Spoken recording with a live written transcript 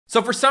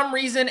So for some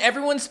reason,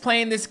 everyone's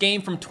playing this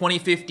game from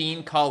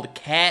 2015 called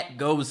Cat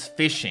Goes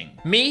Fishing.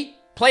 Me?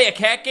 Play a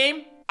cat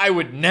game? I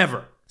would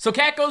never. So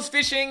Cat Goes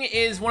Fishing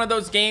is one of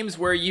those games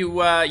where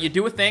you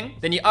do a thing,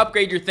 then you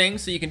upgrade your thing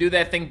so you can do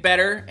that thing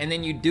better, and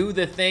then you do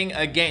the thing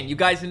again. You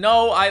guys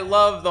know I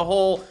love the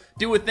whole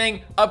do a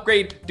thing,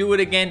 upgrade, do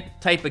it again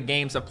type of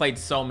games. I've played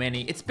so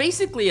many. It's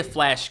basically a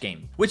flash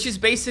game, which is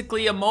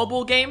basically a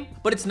mobile game,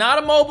 but it's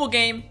not a mobile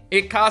game.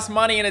 It costs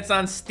money and it's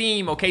on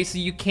Steam, okay? So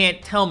you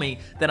can't tell me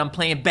that I'm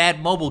playing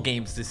bad mobile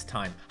games this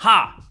time.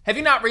 Ha! Have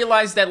you not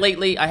realized that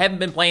lately I haven't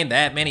been playing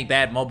that many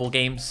bad mobile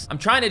games? I'm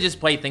trying to just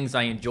play things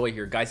I enjoy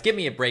here, guys. Give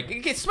me a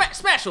break.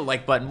 Smash the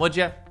like button, would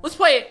ya? Let's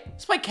play it.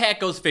 Let's play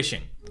Cat Goes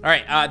Fishing. All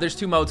right, there's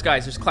two modes,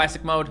 guys. There's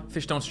classic mode,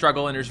 fish don't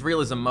struggle, and there's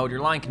realism mode, your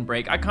line can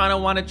break. I kind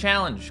of want a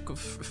challenge.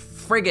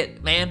 Frig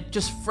it, man.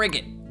 Just frig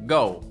it.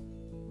 Go.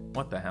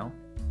 What the hell?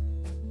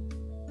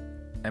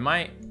 Am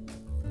I?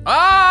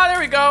 Ah, there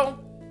we go.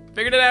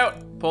 Figured it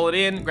out. Pull it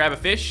in, grab a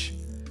fish.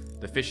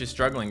 The fish is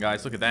struggling,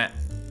 guys. Look at that.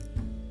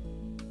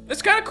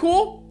 It's kind of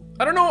cool.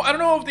 I don't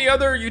know if the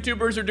other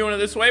YouTubers are doing it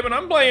this way, but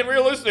I'm playing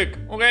realistic,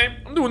 okay?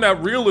 I'm doing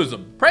that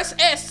realism. Press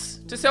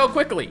S to sell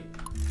quickly.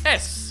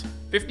 S.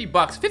 50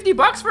 bucks. 50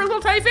 bucks for a little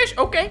tiny fish?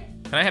 Okay.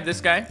 Can I have this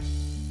guy?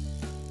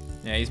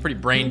 Yeah, he's pretty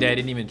brain dead.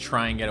 Didn't even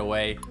try and get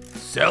away.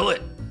 Sell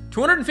it.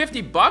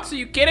 250 bucks? Are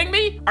you kidding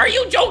me? Are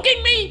you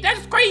joking me?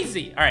 That's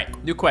crazy. All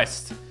right, new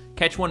quest.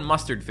 Catch one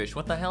mustard fish.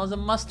 What the hell is a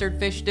mustard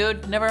fish,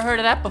 dude? Never heard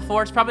of that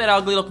before. It's probably that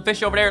ugly looking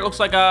fish over there. It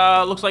looks like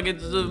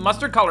it's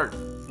mustard colored,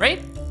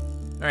 right?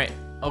 All right.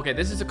 Okay,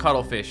 this is a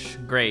cuttlefish.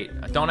 Great.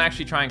 Don't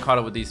actually try and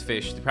cuddle with these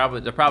fish. They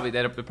probably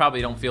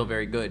don't feel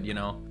very good, you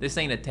know. This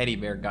ain't a teddy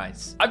bear,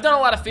 guys. I've done a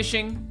lot of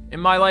fishing in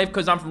my life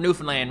because I'm from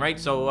Newfoundland, right?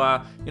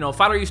 So, you know,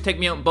 father used to take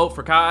me out in boat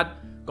for cod,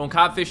 going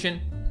cod fishing.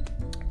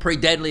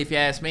 Pretty deadly if you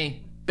ask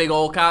me. Big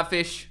old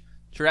codfish.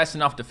 Sure, that's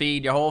enough to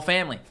feed your whole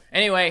family.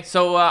 Anyway,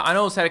 so I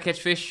know how to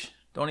catch fish.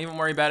 Don't even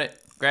worry about it.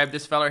 Grab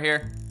this feller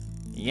here,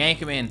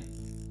 yank him in.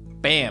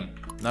 Bam,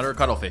 another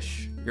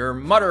cuttlefish. Your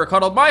mother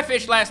cuddled my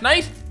fish last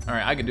night. All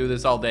right, I could do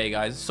this all day,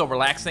 guys. It's so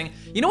relaxing.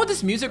 You know what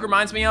this music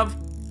reminds me of?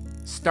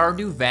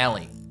 Stardew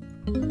Valley.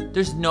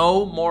 There's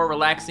no more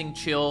relaxing,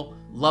 chill,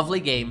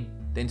 lovely game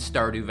than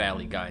Stardew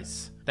Valley,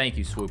 guys. Thank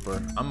you, Swooper.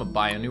 I'm gonna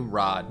buy a new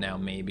rod now,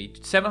 maybe.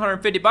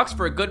 750 bucks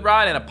for a good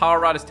rod, and a power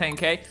rod is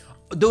 10K.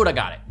 Dude, I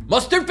got it.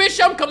 Mustard fish,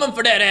 I'm coming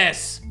for that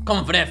ass.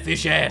 Coming for that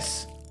fish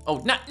ass. Oh,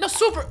 no,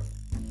 Swooper.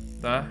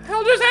 The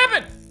hell just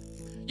happened?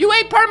 You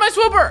ate part of my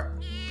Swooper.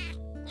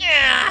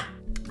 Yeah.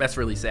 That's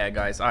really sad,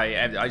 guys.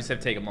 I just have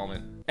to take a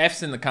moment.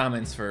 F's in the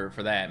comments for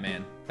that,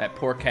 man. That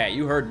poor cat.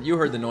 You heard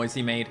the noise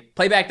he made.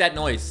 Play back that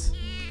noise.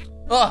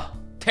 Ugh,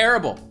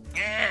 terrible.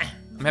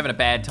 I'm having a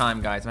bad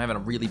time, guys. I'm having a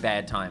really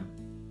bad time.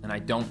 And I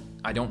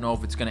don't know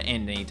if it's gonna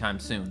end anytime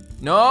soon.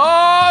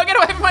 No, get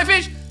away from my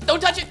fish. Don't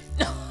touch it.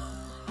 No.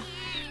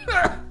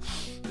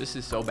 This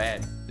is so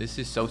bad. This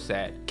is so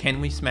sad.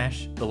 Can we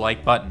smash the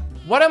like button?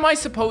 What am I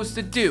supposed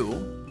to do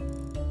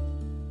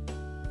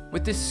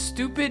with this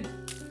stupid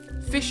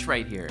fish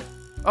right here?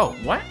 Oh,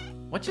 what?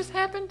 What just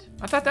happened?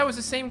 I thought that was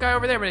the same guy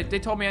over there, but they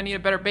told me I need a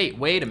better bait.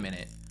 Wait a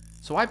minute.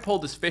 So I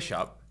pulled this fish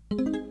up,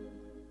 and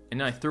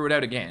then I threw it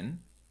out again,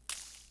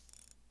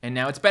 and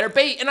now it's better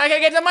bait, and I gotta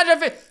get that much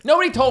of it.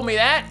 Nobody told me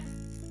that.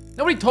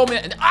 Nobody told me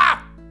that.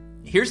 Ah!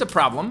 Here's a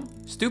problem.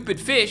 Stupid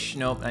fish.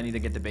 Nope, I need to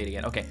get the bait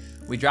again. Okay,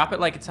 we drop it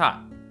like it's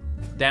hot.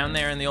 Down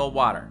there in the old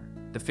water.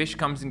 The fish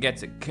comes and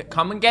gets it.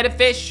 Come and get it,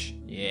 fish.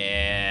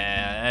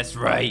 Yeah, that's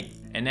right.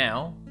 And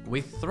now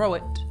we throw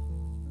it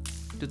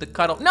to the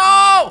cuddle.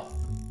 No!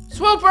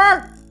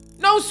 Swooper!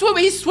 No, Swooper,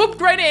 he swooped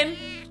right in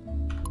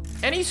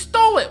and he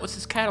stole it. What's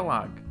his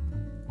catalog?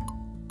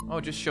 Oh,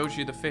 it just shows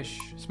you the fish.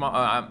 Small,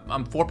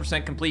 I'm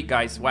 4% complete,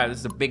 guys. Wow, this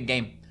is a big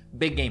game.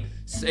 Big game.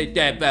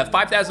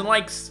 5,000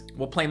 likes.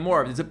 We'll play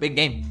more. It's a big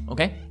game,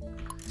 okay?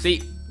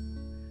 See,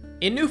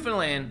 in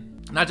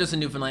Newfoundland, not just in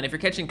Newfoundland, if you're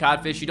catching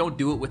codfish, you don't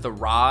do it with a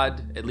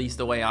rod, at least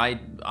the way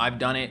I've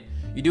done it.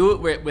 You do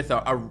it with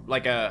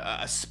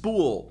a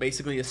spool,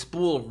 basically a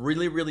spool of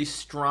really, really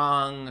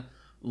strong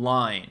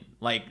line.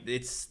 Like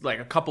it's like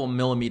a couple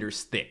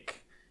millimeters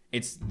thick.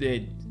 It's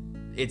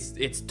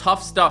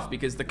tough stuff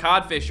because the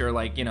codfish are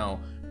like, you know,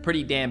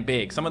 pretty damn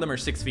big. Some of them are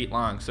 6 feet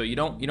long, so you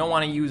don't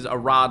want to use a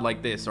rod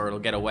like this or it'll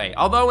get away.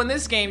 Although in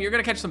this game you're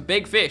gonna catch some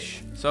big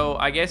fish, so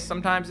I guess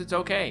sometimes it's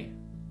okay.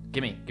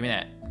 Give me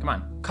that. Come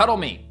on, cuddle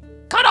me.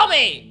 Cuddle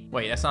me!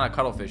 Wait, that's not a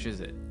cuttlefish, is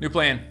it? New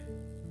plan.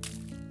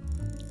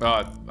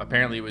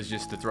 Apparently it was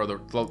just to throw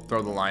the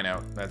line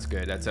out. That's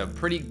good. That's a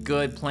pretty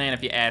good plan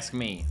if you ask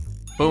me.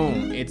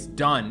 Boom, it's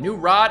done. New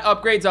rod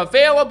upgrades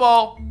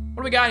available.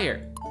 What do we got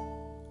here?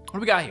 What do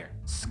we got here?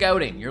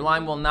 Scouting. Your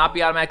line will not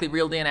be automatically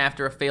reeled in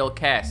after a failed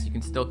cast. You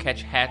can still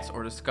catch hats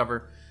or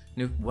discover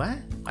new, what?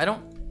 I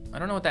don't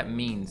know what that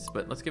means,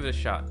 but let's give it a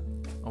shot.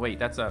 Oh wait,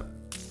 that's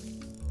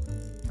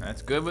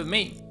good with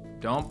me.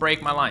 Don't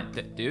break my line,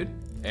 dude.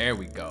 There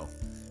we go.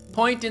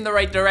 Point in the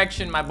right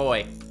direction, my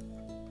boy.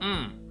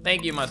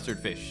 Thank you, mustard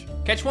fish.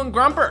 Catch one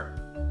grumper.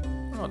 I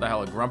don't know what the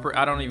hell a grumper,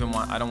 I don't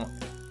want,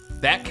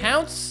 that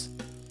counts?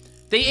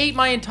 They ate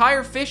my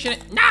entire fish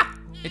and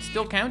it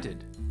still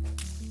counted.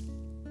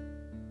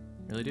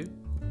 Really, dude?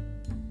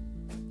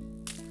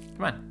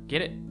 Come on,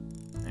 get it.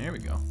 There we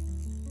go.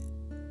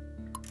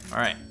 All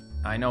right,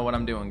 I know what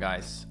I'm doing,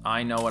 guys.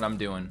 I know what I'm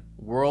doing.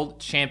 World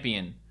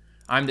champion.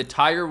 I'm the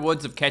Tiger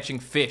Woods of catching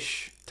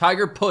fish.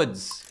 Tiger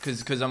Puds,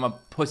 cause I'm a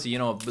pussy, you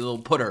know, a little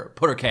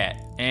putter cat.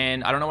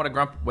 And I don't know what a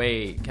grump,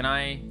 wait, can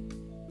I?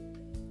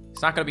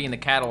 It's not gonna be in the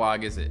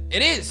catalog, is it?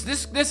 It is,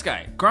 this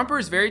guy. Grumper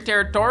is very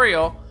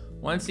territorial.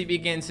 Once he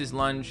begins his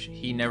lunge,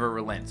 he never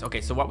relents.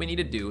 Okay, so what we need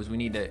to do is we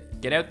need to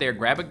get out there,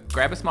 grab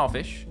a small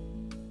fish,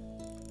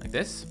 like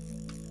this.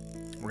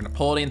 We're gonna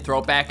pull it in, throw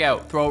it back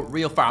out, throw it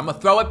real far. I'm gonna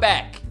throw it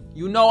back.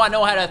 You know I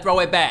know how to throw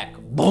it back.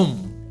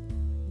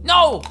 Boom.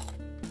 No,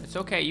 it's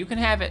okay, you can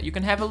have it. You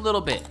can have a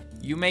little bit.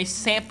 You may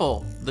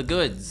sample the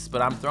goods,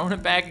 but I'm throwing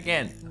it back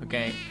again,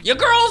 okay? Your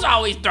girl's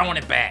always throwing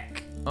it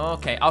back.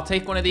 Okay, I'll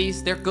take one of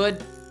these, they're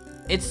good.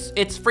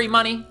 It's free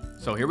money.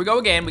 So here we go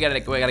again, we gotta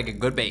get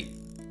good bait.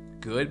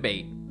 Good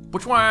bait.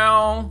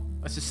 Wow,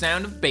 that's the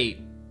sound of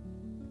bait.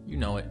 You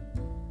know it.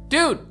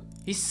 Dude,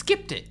 he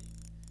skipped it.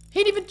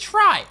 He didn't even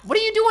try. What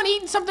are you doing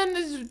eating something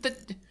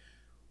that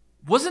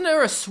wasn't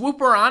there a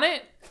swooper on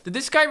it? Did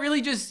this guy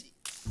really just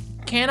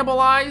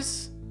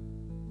cannibalize?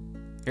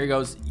 Here he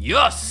goes.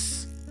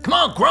 Yes! Come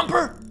on,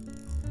 Grumper!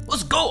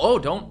 Let's go! Oh,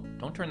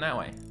 don't turn that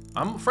way.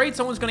 I'm afraid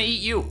someone's gonna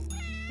eat you.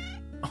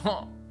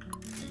 Oh,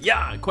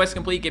 yeah, quest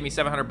complete, give me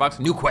 700 bucks.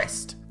 New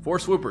quest, 4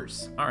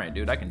 swoopers. All right,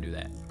 dude, I can do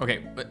that.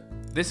 Okay, but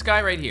this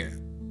guy right here,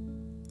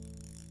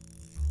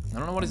 I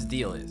don't know what his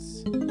deal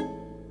is,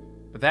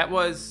 but that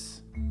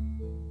was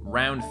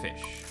round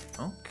fish.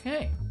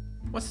 Okay,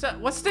 what's that?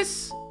 What's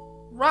this?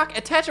 Rock,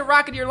 attach a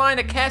rocket to your line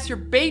to cast your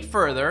bait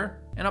further,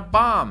 and a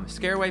bomb,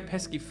 scare away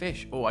pesky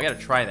fish. Oh, I gotta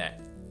try that.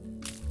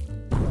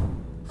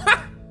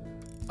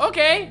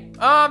 Okay,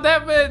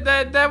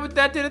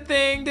 that did a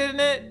thing, didn't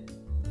it?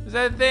 Is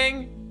that a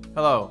thing?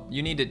 Hello,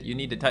 you need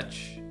to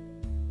touch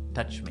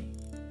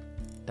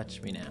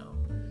me now.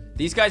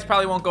 These guys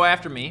probably won't go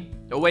after me.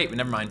 Oh wait,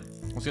 never mind.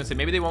 I was gonna say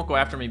maybe they won't go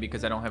after me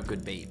because I don't have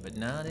good bait, but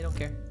no, they don't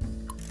care.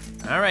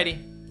 Alrighty,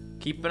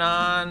 keeping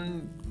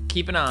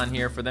on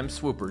here for them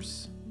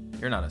swoopers.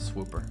 You're not a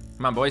swooper.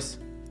 Come on, boys.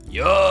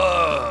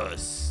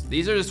 Yes,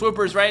 these are the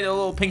swoopers, right? The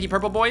little pinky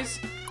purple boys.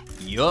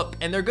 Yup,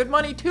 and they're good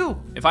money too.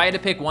 If I had to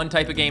pick one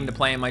type of game to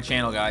play on my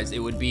channel, guys, it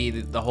would be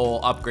the whole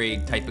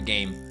upgrade type of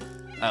game.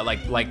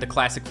 Like the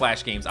classic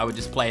Flash games, I would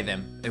just play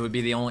them. It would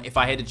be the only, if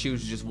I had to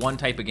choose just one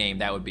type of game,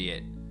 that would be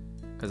it.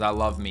 Cause I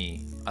love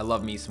me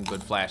some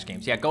good Flash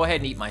games. Yeah, go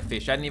ahead and eat my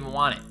fish, I didn't even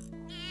want it.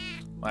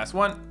 Last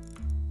one.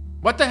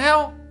 What the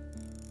hell?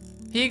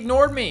 He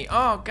ignored me,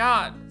 oh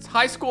God. It's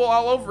high school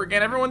all over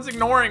again, everyone's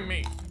ignoring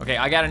me. Okay,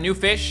 I got a new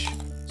fish,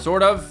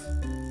 sort of.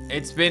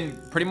 It's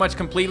been pretty much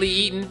completely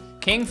eaten.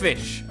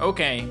 Kingfish,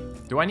 okay.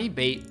 Do I need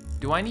bait?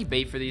 Do I need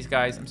bait for these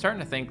guys? I'm starting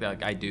to think that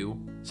like I do.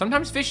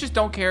 Sometimes fish just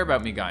don't care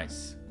about me,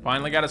 guys.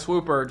 Finally got a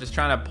swooper, just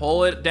trying to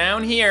pull it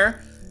down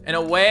here and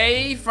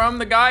away from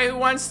the guy who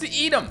wants to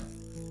eat him.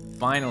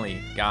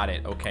 Finally got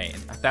it, okay.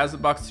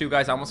 1,000 bucks too,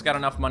 guys. I almost got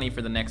enough money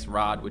for the next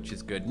rod, which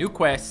is good. New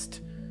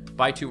quest,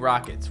 buy 2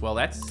 rockets. Well,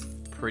 that's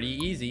pretty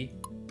easy.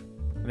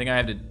 I think I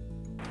have to,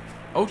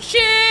 oh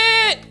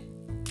shit!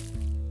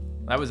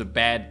 That was a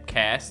bad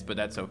cast, but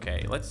that's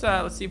okay. Let's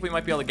see if we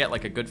might be able to get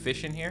like a good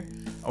fish in here,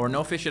 or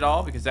no fish at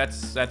all, because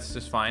that's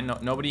just fine. No,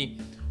 nobody.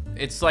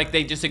 It's like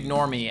they just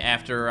ignore me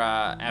after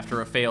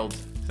a failed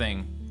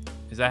thing.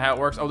 Is that how it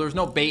works? Oh, there's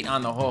no bait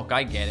on the hook.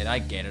 I get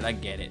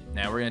it.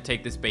 Now we're gonna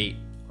take this bait.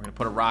 We're gonna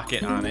put a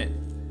rocket on it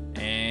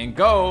and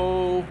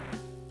go.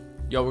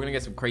 Yo, we're gonna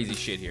get some crazy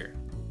shit here.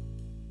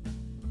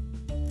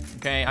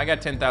 Okay, I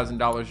got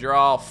 $10,000. You're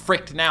all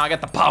fricked now. I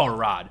got the power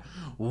rod.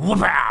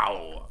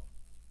 Wow.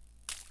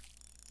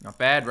 Not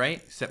bad,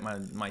 right? Except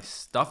my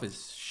stuff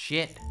is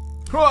shit.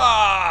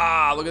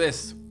 Hwah! Look at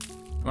this.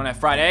 You want that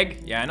fried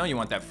egg? Yeah, I know you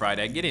want that fried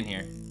egg. Get in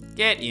here.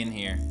 Get in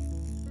here.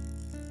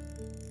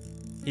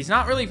 He's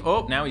not really,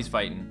 oh, now he's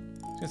fighting.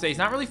 I was gonna say, he's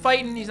not really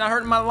fighting. He's not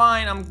hurting my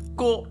line. I'm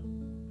cool.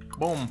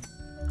 Boom.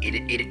 Eat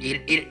it, eat it, eat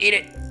it, eat it, eat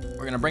it.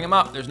 We're gonna bring him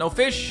up. There's no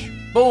fish.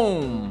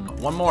 Boom.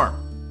 One more.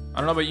 I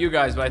don't know about you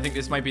guys, but I think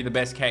this might be the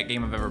best cat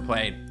game I've ever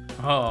played.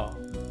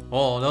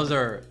 Oh, those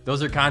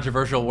are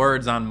controversial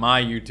words on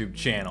my YouTube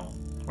channel.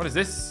 What is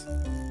this?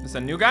 Is this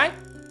a new guy?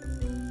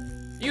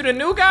 You the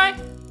new guy?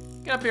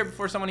 Get up here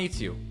before someone eats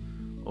you.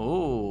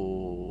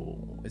 Oh,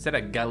 is that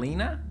a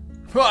galena?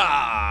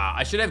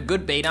 I should have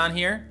good bait on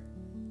here.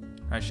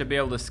 I should be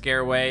able to scare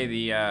away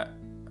the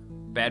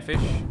bad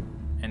fish,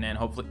 and then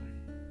hopefully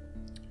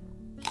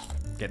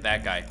get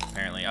that guy.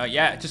 Apparently, oh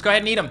yeah, just go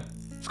ahead and eat him.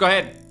 Just go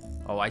ahead.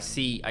 Oh, I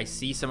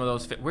see some of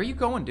those. Where are you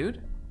going,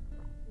 dude?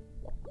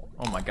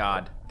 Oh my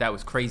God, that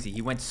was crazy.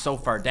 He went so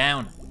far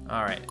down.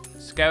 All right,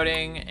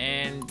 scouting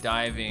and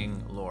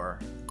diving lure.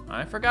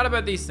 I forgot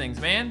about these things,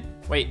 man.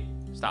 Wait,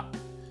 stop.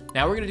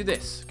 Now we're gonna do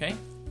this, okay?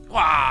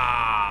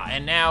 Wah!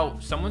 And now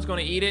someone's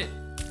gonna eat it,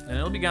 and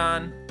it'll be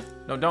gone.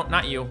 No,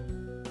 not you.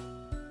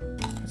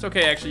 It's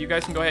okay, actually. You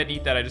guys can go ahead and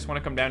eat that. I just wanna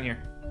come down here.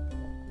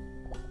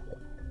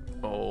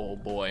 Oh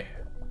boy.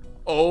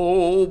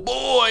 Oh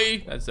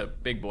boy. That's a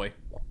big boy.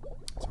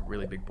 It's a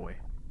really big boy.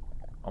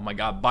 Oh my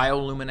God,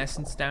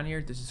 bioluminescence down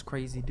here. This is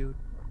crazy, dude.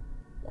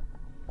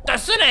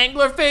 That's an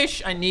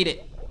anglerfish. I need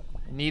it.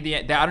 I need the,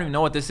 I don't even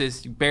know what this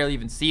is. You barely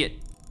even see it.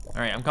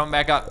 All right, I'm coming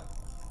back up.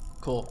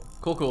 Cool,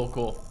 cool, cool,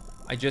 cool.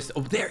 I just,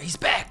 oh there, he's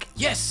back.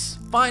 Yes,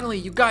 finally,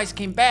 you guys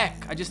came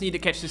back. I just need to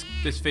catch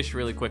this fish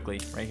really quickly,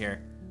 right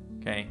here.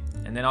 Okay,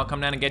 and then I'll come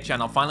down and get you,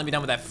 and I'll finally be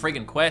done with that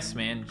friggin' quest,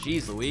 man.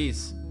 Jeez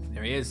Louise,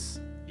 there he is.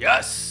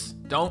 Yes,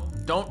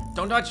 don't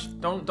touch,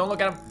 don't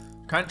look at him.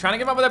 Trying to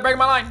give up with that break of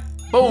my line.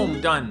 Boom,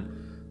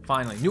 done.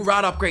 Finally, new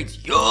rod upgrades.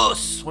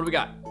 Yes, what do we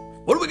got?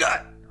 What do we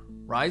got?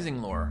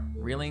 Rising lure.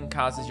 Reeling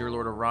causes your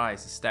lure to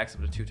rise. It stacks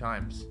up to 2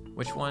 times.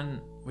 Which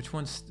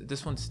one's,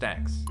 this one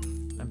stacks.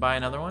 I buy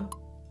another one?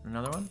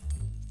 Another one?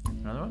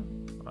 Another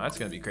one? Oh, that's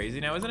gonna be crazy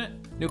now, isn't it?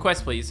 New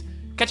quest, please.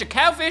 Catch a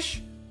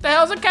cowfish. The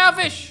hell's a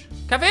cowfish?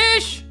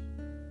 Cowfish!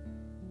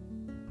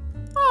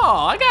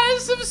 Oh, I got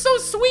this. It was so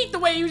sweet the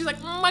way he was like,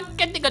 I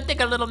can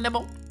take a little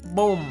nibble.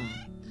 Boom.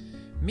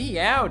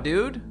 Meow,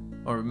 dude.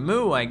 Or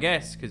moo, I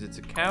guess, because it's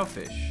a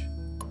cowfish.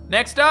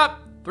 Next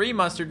up, 3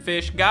 mustard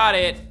fish. Got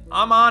it.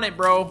 I'm on it,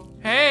 bro.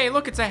 Hey,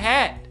 look, it's a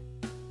hat.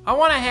 I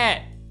want a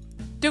hat.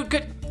 Dude,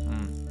 good.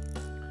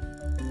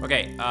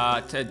 Okay,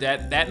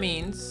 that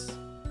means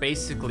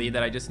basically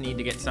that I just need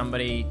to get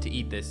somebody to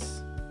eat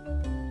this.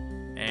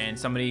 And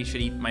somebody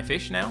should eat my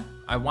fish now.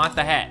 I want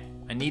the hat.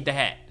 I need the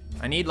hat.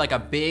 I need like a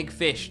big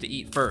fish to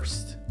eat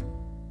first.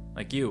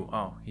 Like you.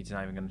 Oh, he's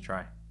not even gonna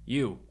try.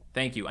 You.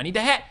 Thank you. I need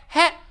the hat.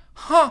 Hat.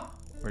 Huh.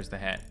 Where's the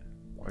hat?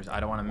 I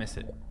don't want to miss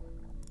it.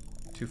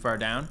 Too far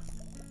down.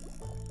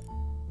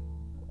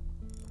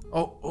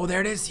 Oh,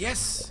 there it is.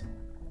 Yes.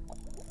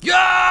 Yeah,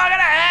 I got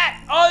a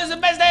hat. Oh, this is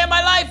the best day of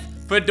my life.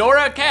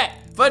 Fedora cat.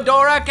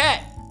 Fedora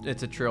cat.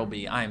 It's a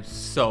trilby. I am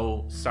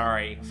so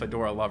sorry,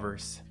 fedora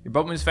lovers. Your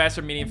boat moves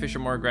faster, medium fish are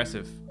more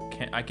aggressive.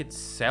 I could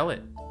sell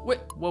it. Wait,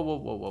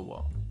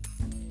 whoa.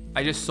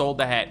 I just sold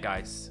the hat,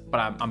 guys, but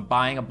I'm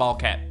buying a ball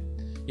cap.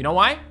 You know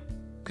why?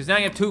 Because now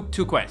you have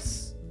two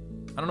quests.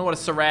 I don't know what a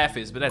seraph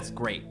is, but that's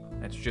great.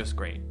 That's just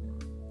great.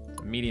 It's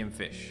a medium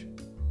fish.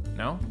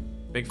 No?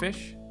 Big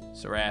fish?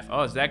 Seraph.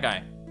 Oh, it's that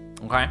guy.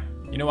 Okay.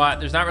 You know what?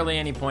 There's not really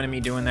any point in me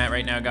doing that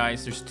right now,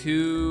 guys. There's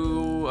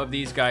 2 of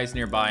these guys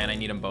nearby, and I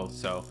need them both,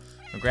 so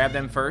I'll grab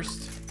them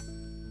first.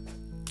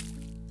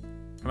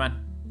 Come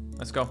on.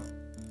 Let's go.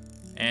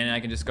 And I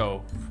can just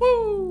go,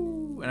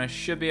 whoo! And I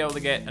should be able to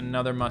get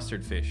another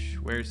mustard fish.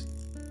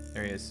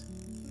 There he is.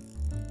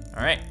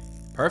 All right,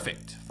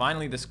 perfect.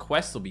 Finally, this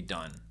quest will be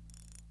done.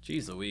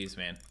 Jeez Louise,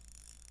 man.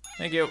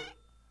 Thank you.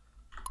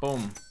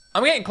 Boom.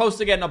 I'm getting close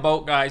to getting a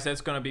boat, guys.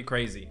 That's gonna be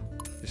crazy.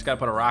 Just gotta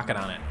put a rocket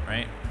on it,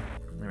 right?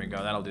 There we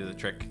go, that'll do the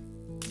trick.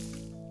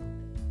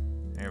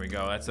 There we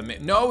go, that's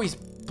no, he's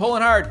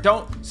pulling hard.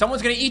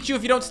 Someone's gonna eat you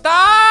if you don't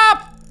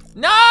stop!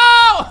 No!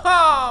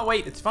 Oh,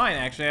 wait, it's fine,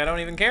 actually. I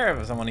don't even care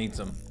if someone eats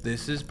them.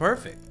 This is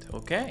perfect,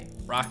 okay.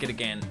 Rocket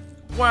again.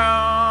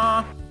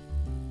 Wah!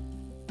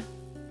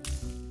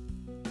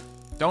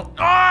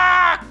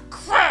 Ah,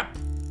 crap!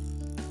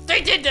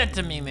 They did that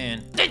to me,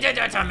 man. They did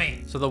that to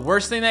me. So the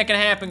worst thing that can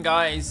happen,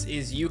 guys,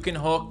 is you can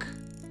hook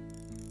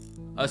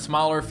a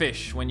smaller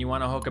fish when you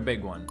want to hook a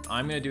big one.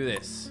 I'm gonna do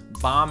this.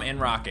 Bomb and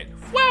rocket.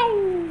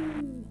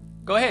 Whoa!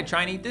 Go ahead,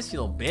 try and eat this,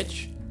 you little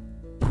bitch.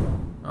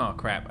 Oh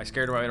crap, I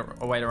scared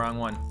away the wrong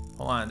one.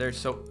 Hold on,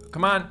 there's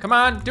come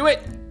on, do it!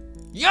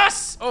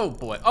 Yes! Oh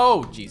boy,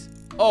 oh jeez.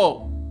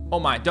 Oh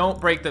my, don't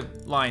break the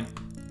line,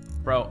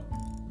 bro.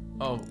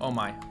 Oh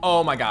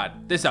my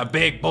God, this is a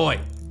big boy.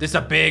 This is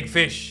a big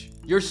fish.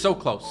 You're so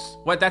close.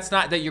 What, that's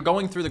not, that you're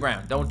going through the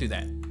ground. Don't do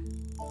that.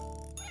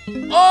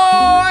 Oh,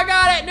 I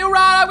got it, new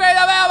rod upgrade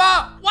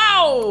available.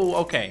 Wow,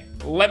 okay,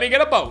 let me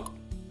get a boat.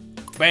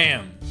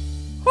 Bam.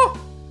 Whew.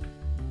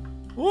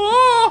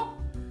 Whoa,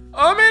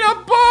 I'm in a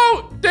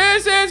boat.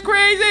 This is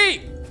crazy.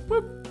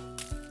 Whoop.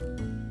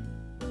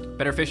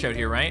 Better fish out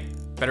here, right?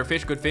 Better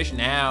fish, good fish.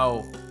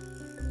 Now,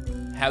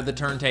 have the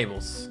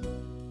turntables.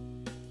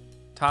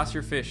 Toss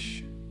your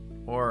fish,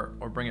 or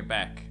bring it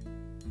back.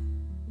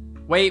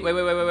 Wait. You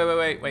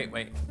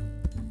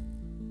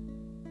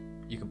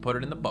can put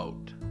it in the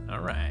boat. All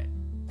right.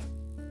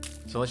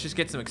 So let's just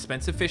get some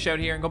expensive fish out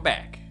here and go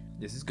back.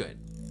 This is good.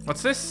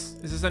 What's this?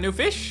 Is this a new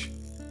fish?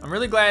 I'm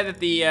really glad that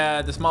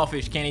the small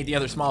fish can't eat the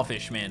other small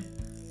fish, man.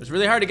 It's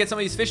really hard to get some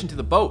of these fish into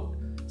the boat.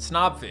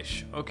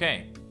 Snobfish.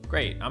 Okay,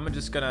 great. I'm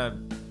just gonna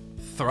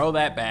throw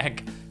that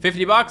back.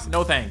 50 bucks?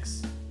 No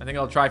thanks. I think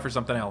I'll try for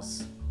something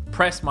else.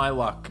 Press my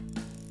luck.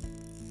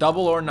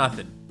 Double or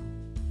nothing.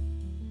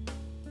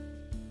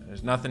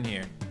 There's nothing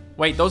here.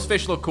 Wait, those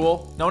fish look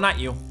cool. No, not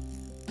you.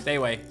 Stay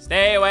away.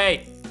 Stay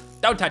away.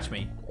 Don't touch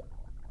me.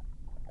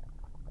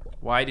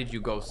 Why did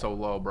you go so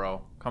low,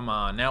 bro? Come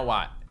on, now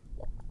what?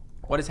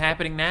 What is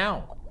happening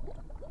now?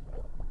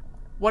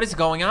 What is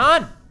going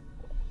on?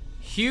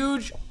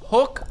 Huge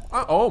hook.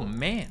 Oh,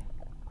 man.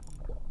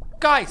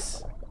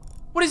 Guys,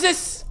 what is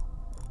this?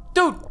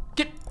 Dude,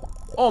 get.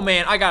 Oh,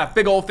 man, I got a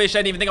big old fish I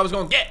didn't even think I was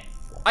going to get.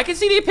 I can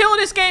see the appeal in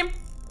this game.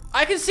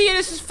 I can see it.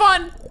 This is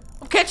fun.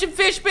 I'm catching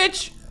fish,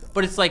 bitch.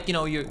 But it's like, you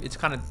know, it's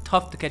kind of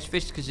tough to catch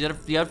fish because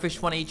the other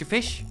fish want to eat your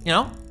fish, you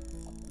know?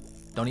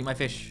 Don't eat my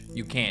fish.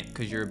 You can't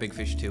because you're a big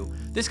fish too.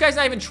 This guy's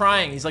not even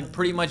trying. He's like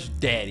pretty much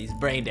dead. He's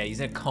brain dead. He's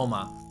in a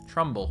coma.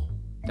 Trumbull.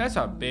 That's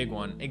a big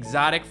one.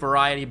 Exotic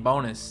variety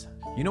bonus.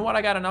 You know what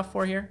I got enough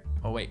for here?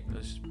 Oh wait,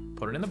 let's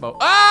put it in the boat.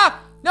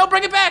 Ah! No,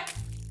 bring it back!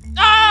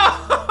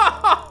 Ah!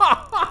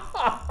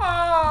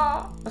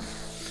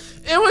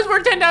 It was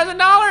worth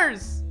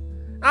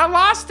 $10,000. I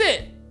lost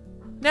it.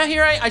 Now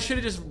here I should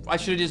have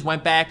just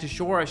went back to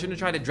shore. I shouldn't have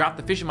tried to drop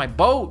the fish in my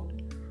boat.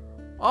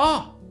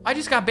 Oh, I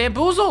just got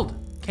bamboozled.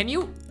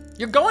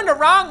 You're going the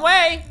wrong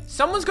way.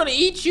 Someone's gonna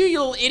eat you, you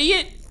little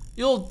idiot.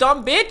 You little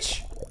dumb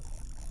bitch.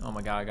 Oh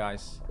my God,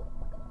 guys.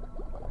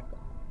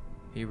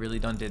 He really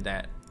done did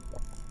that.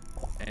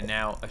 And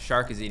now a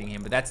shark is eating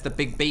him, but that's the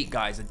big bait,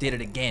 guys. I did it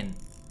again.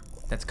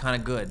 That's kind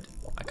of good.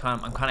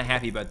 I'm kind of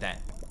happy about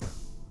that.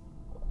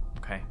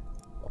 Okay,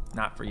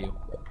 not for you.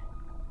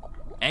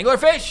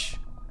 Anglerfish!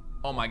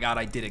 Oh my God,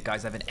 I did it,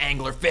 guys. I have an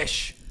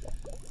anglerfish.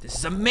 This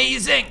is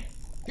amazing.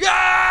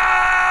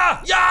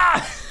 Yeah!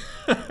 Yeah!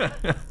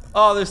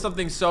 Oh, there's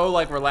something so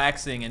like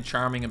relaxing and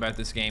charming about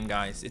this game,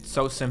 guys. It's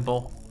so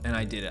simple, and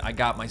I did it. I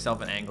got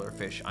myself an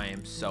anglerfish. I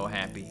am so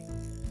happy.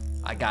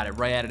 I got it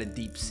right out of the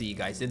deep sea,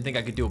 guys. Didn't think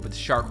I could do it, but the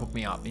shark hooked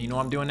me up. And you know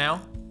what I'm doing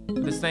now?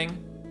 This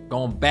thing?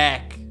 Going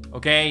back,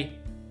 okay?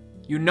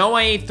 You know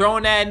I ain't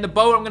throwing that in the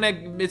boat.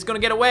 It's gonna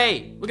get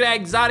away. Look at that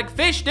exotic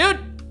fish, dude.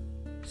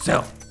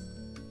 So,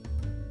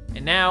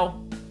 and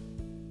now,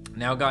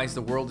 guys,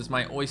 the world is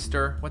my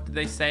oyster. What did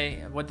they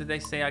say? What did they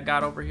say I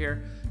got over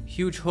here?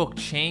 Huge hook,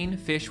 chain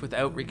fish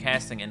without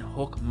recasting and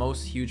hook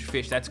most huge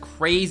fish. That's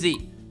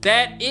crazy.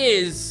 That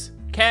is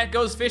Cat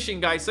Goes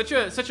Fishing, guys. Such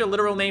a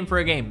literal name for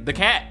a game. The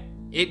cat,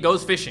 it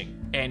goes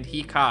fishing, and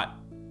he caught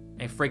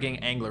a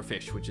frigging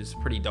anglerfish, which is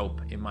pretty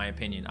dope in my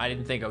opinion. I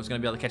didn't think I was gonna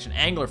be able to catch an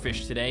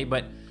anglerfish today,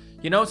 but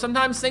you know,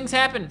 sometimes things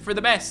happen for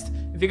the best.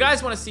 If you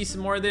guys wanna see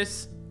some more of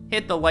this,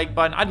 hit the like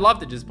button. I'd love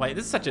to just play.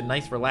 This is such a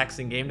nice,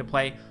 relaxing game to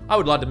play. I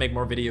would love to make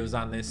more videos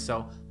on this,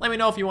 so let me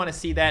know if you wanna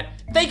see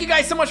that. Thank you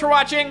guys so much for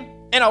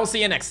watching, and I will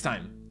see you next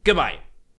time. Goodbye.